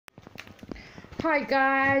Hi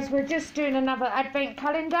guys, we're just doing another advent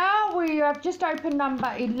calendar. We have just opened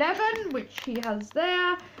number 11, which he has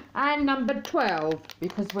there, and number 12,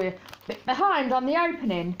 because we're a bit behind on the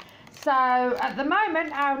opening. So at the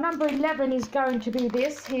moment our number 11 is going to be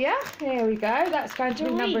this here. Here we go, that's going to be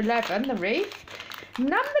number 11, the wreath.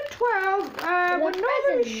 Number 12, we're not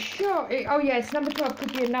really sure. Oh yes, number 12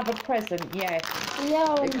 could be another present, yes.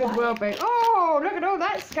 Yeah, it could well be. Oh, look at all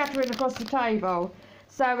that scattering across the table.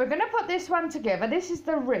 So we're going to put this one together. This is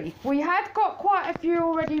the wreath. We have got quite a few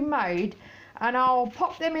already made, and I'll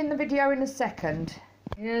pop them in the video in a second.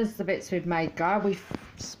 Here's the bits we've made, guys.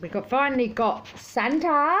 We've finally got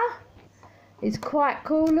Santa. It's quite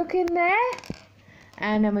cool looking there.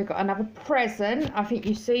 And then we've got another present. I think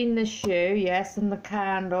you've seen the shoe, yes, and the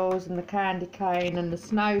candles and the candy cane and the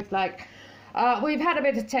snowflake. We've had a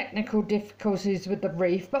bit of technical difficulties with the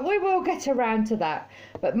wreath, but we will get around to that.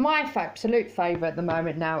 But my absolute favourite at the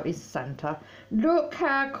moment now is Santa. Look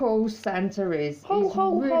how cool Santa is. Ho,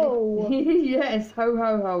 ho, ho. Yes, ho,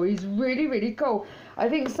 ho, ho. He's really, really cool. I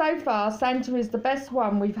think so far Santa is the best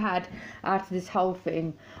one we've had out of this whole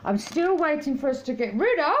thing. I'm still waiting for us to get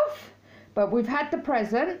rid of, but we've had the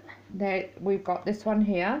present. There, we've got this one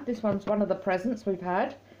here. This one's one of the presents we've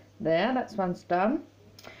had. There, that one's done.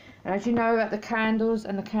 And as you know, the candles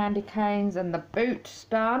and the candy canes and the boots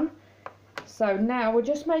done. So now we're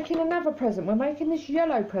just making another present. We're making this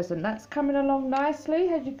yellow present. That's coming along nicely,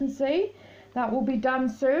 as you can see. That will be done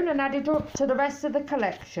soon and added up to the rest of the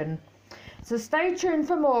collection. So stay tuned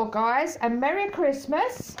for more, guys. And Merry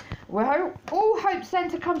Christmas. We all hope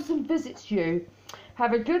Santa comes and visits you.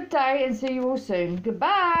 Have a good day and see you all soon.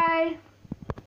 Goodbye.